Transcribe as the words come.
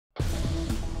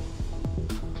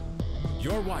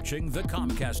You're watching the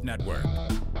Comcast Network.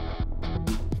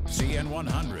 CN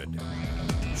 100,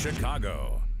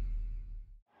 Chicago.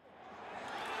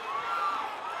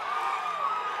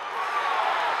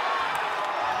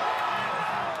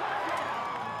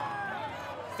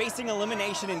 Facing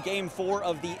elimination in Game 4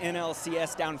 of the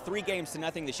NLCS, down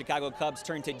 3-0, the Chicago Cubs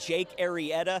turned to Jake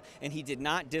Arrieta, and he did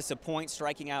not disappoint,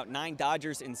 striking out 9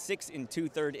 Dodgers in 6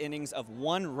 2/3 innings of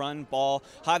 1-run ball.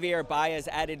 Javier Baez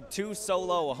added 2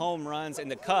 solo home runs,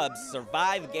 and the Cubs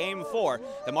survive Game 4.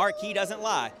 The marquee doesn't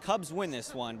lie. Cubs win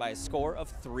this one by a score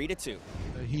of 3-2.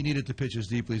 He needed to pitch as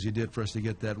deeply as he did for us to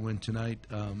get that win tonight.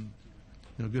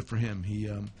 Good for him. He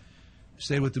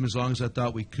stayed with them as long as I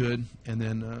thought we could, and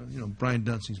then Brian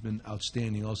Dunsing's been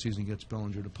outstanding all season. Gets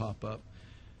Bellinger to pop up,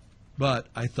 but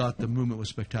I thought the movement was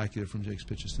spectacular from Jake's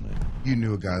pitches tonight. You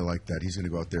knew a guy like that. He's going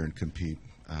to go out there and compete.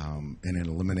 In an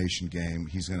elimination game,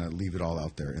 he's going to leave it all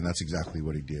out there, and that's exactly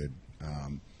what he did.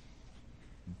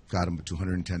 Got him to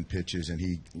 210 pitches, and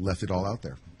he left it all out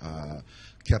there.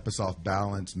 Kept us off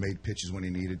balance, made pitches when he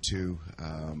needed to.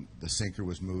 The sinker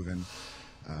was moving.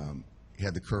 He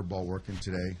had the curveball working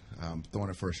today, throwing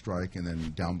it for a strike and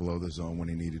then down below the zone when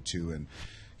he needed to, and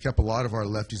kept a lot of our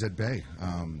lefties at bay.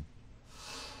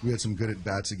 We had some good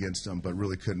at-bats against him, but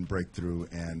really couldn't break through,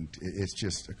 and it's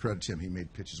just a credit to him. He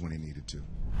made pitches when he needed to.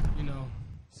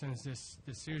 Since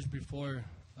the series before,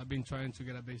 I've been trying to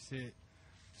get a base hit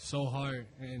so hard,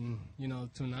 and,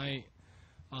 tonight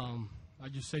I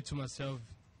just say to myself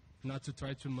not to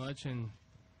try too much, and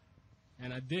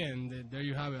I didn't. There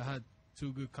you have it. I had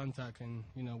 2 good contact and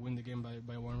win the game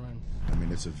by 1 run. I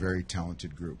mean, it's a very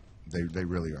talented group. They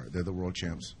really are. They're the world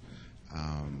champs,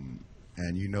 and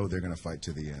they're going to fight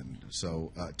to the end.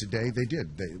 So today they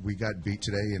did. We got beat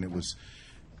today, and it was.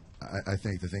 I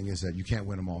think the thing is that you can't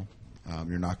win them all.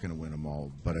 You're not going to win them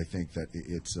all, but I think that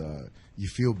it's. You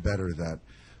feel better that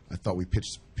I thought we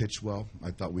pitched well.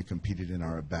 I thought we competed in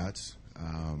our at bats,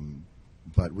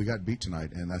 but we got beat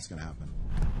tonight, and that's going to happen.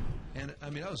 And I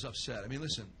was upset.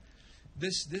 Listen.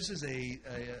 This is an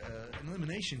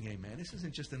elimination game, man. This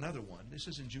isn't just another one. This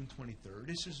isn't June 23rd.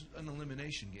 This is an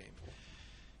elimination game.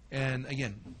 And,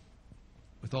 again,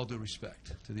 with all due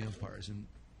respect to the umpires, and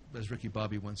as Ricky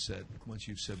Bobby once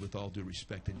you've said, with all due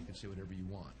respect, then you can say whatever you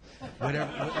want.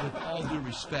 With all due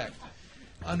respect,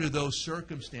 under those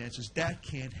circumstances, that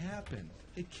can't happen.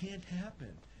 It can't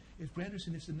happen. If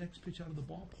Granderson hits the next pitch out of the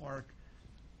ballpark,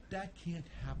 that can't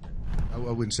happen. I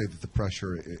wouldn't say that the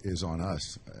pressure is on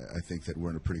us. I think that we're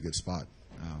in a pretty good spot.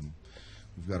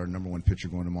 We've got our #1 pitcher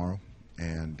going tomorrow,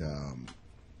 and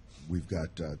we've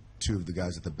got 2 of the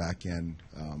guys at the back end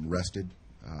rested.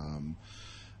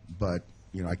 But,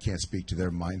 I can't speak to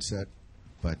their mindset,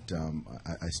 but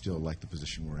I still like the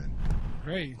position we're in.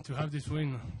 Great to have this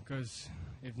win, because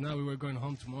if not, we were going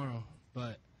home tomorrow.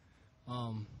 But,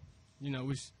 I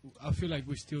feel like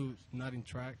we're still not in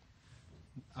track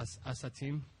as a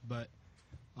team, but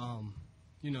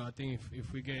I think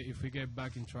if we get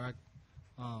back in track,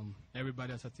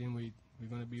 everybody as a team, we're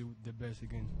going to be the best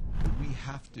again. We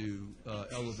have to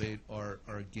elevate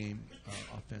our game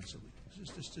offensively.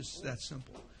 It's just that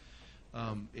simple.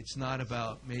 It's not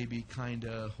about maybe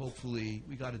hopefully.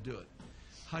 We got to do it.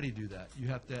 How do you do that? You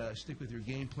have to stick with your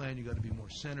game plan. You got to be more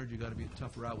centered. You got to be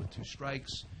tougher out with 2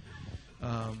 strikes.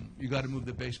 You got to move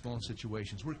the baseball in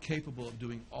situations. We're capable of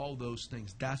doing all those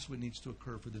things. That's what needs to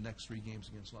occur for the next 3 games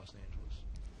against Los Angeles.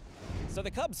 So the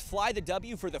Cubs fly the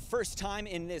W for the first time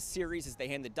in this series as they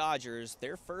hand the Dodgers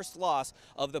their first loss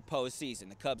of the postseason.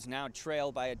 The Cubs now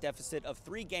trail by a deficit of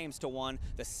 3-1,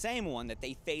 the same one that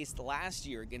they faced last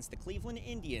year against the Cleveland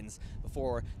Indians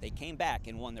before they came back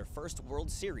and won their first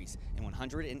World Series in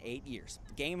 108 years.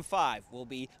 Game 5 will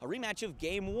be a rematch of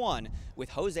Game 1 with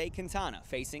Jose Quintana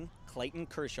facing Clayton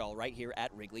Kershaw right here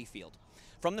at Wrigley Field.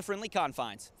 From the friendly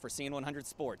confines, for CN 100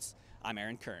 Sports, I'm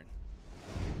Aaron Kern.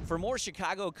 For more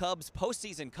Chicago Cubs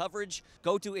postseason coverage,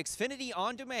 go to Xfinity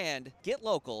On Demand. Get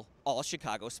local, all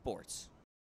Chicago sports.